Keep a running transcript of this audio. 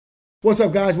What's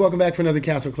up, guys? Welcome back for another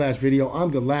Castle Clash video.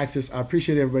 I'm Galaxus. I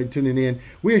appreciate everybody tuning in.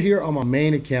 We're here on my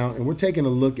main account, and we're taking a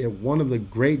look at one of the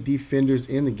great defenders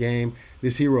in the game.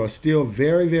 This hero is still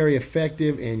very, very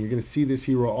effective, and you're going to see this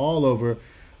hero all over.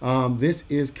 This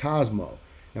is Cosmo.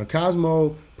 Now,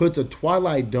 Cosmo puts a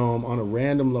Twilight Dome on a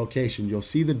random location. You'll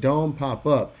see the dome pop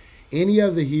up. Any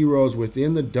of the heroes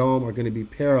within the dome are going to be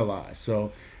paralyzed.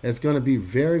 So it's going to be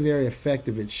very, very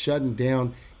effective at shutting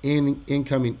down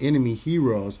incoming enemy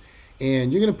heroes.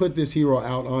 And you're going to put this hero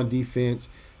out on defense.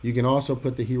 You can also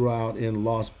put the hero out in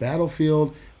Lost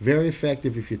Battlefield. Very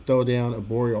effective if you throw down a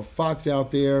Boreal Fox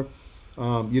out there.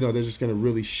 They're just going to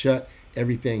really shut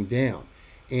everything down.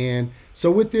 And so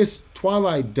with this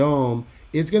Twilight Dome,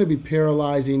 it's going to be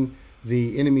paralyzing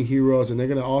the enemy heroes, and they're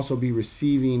going to also be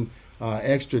receiving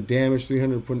extra damage,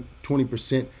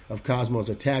 320% of Cosmo's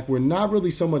attack. We're not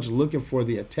really so much looking for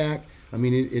the attack. I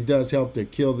mean, it does help to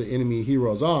kill the enemy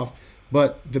heroes off.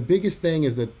 But the biggest thing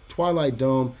is that Twilight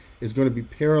Dome is going to be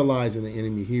paralyzing the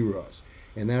enemy heroes.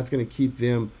 And that's going to keep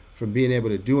them from being able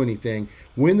to do anything.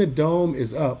 When the dome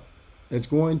is up, it's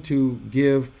going to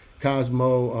give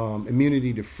Cosmo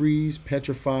immunity to freeze,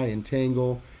 petrify,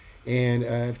 entangle. And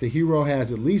if the hero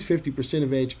has at least 50%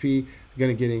 of HP, it's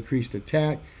going to get increased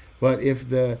attack. But if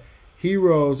the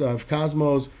heroes of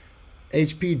Cosmo's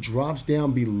HP drops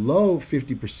down below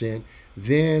 50%,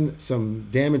 then some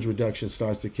damage reduction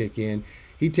starts to kick in.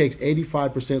 He takes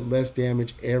 85% less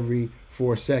damage every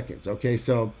 4 seconds. Okay,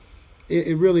 so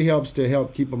it really helps to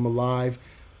help keep him alive.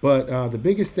 But the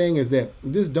biggest thing is that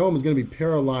this dome is going to be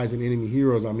paralyzing enemy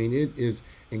heroes. I mean, it is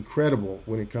incredible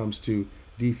when it comes to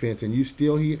defense. And you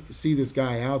still see this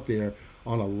guy out there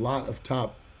on a lot of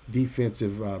top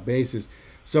defensive bases.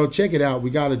 So check it out. We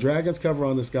got a Dragon's Cover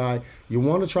on this guy. You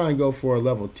want to try and go for a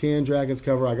level 10 Dragon's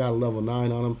Cover. I got a level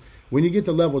 9 on him. When you get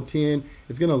to level 10,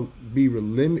 it's going to be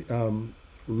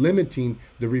limiting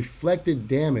the reflected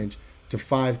damage to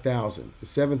 5,000.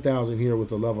 7,000 here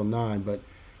with a level 9. But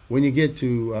when you get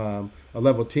to a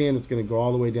level 10, it's going to go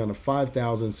all the way down to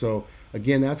 5,000. So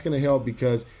again, that's going to help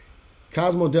because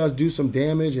Cosmo does do some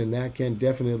damage, and that can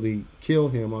definitely kill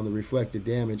him on the reflected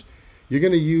damage. You're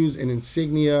going to use an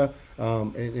insignia,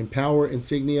 an Empower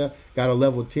insignia. Got a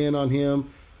level 10 on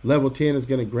him. Level 10 is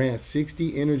going to grant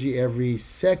 60 energy every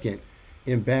second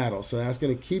in battle. So that's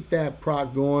going to keep that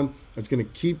proc going. It's going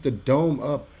to keep the dome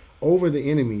up over the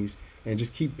enemies and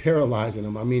just keep paralyzing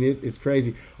them. I mean, it's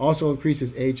crazy. Also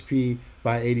increases HP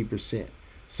by 80%.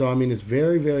 So, I mean, it's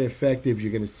very, very effective.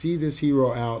 You're going to see this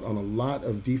hero out on a lot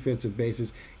of defensive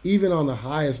bases. Even on the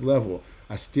highest level,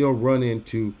 I still run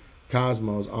into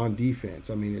Cosmos on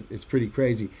defense. I mean, it's pretty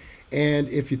crazy. And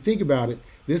if you think about it,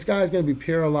 this guy is going to be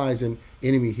paralyzing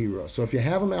enemy heroes. So if you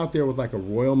have him out there with like a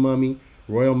Royal Mummy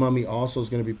also is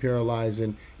going to be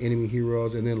paralyzing enemy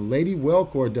heroes. And then Lady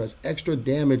Wellcore does extra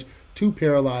damage to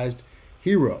paralyzed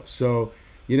heroes. So,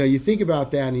 you think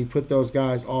about that and you put those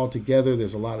guys all together.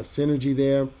 There's a lot of synergy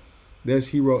there. This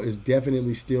hero is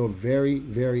definitely still very,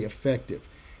 very effective.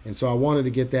 And so I wanted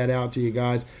to get that out to you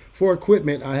guys. For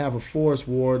equipment, I have a Forest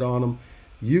Ward on them.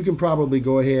 You can probably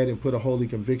go ahead and put a Holy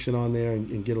Conviction on there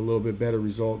and get a little bit better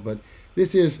result. But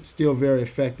this is still very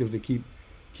effective to keep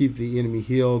the enemy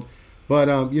healed. But,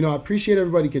 I appreciate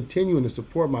everybody continuing to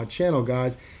support my channel,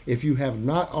 guys. If you have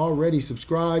not already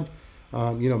subscribed,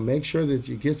 make sure that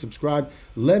you get subscribed.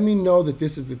 Let me know that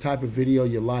this is the type of video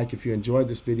you like. If you enjoyed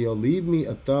this video, leave me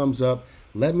a thumbs up.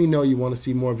 Let me know you want to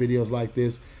see more videos like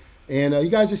this. And you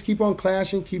guys just keep on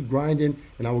clashing, keep grinding,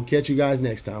 and I will catch you guys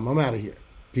next time. I'm out of here.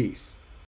 Peace.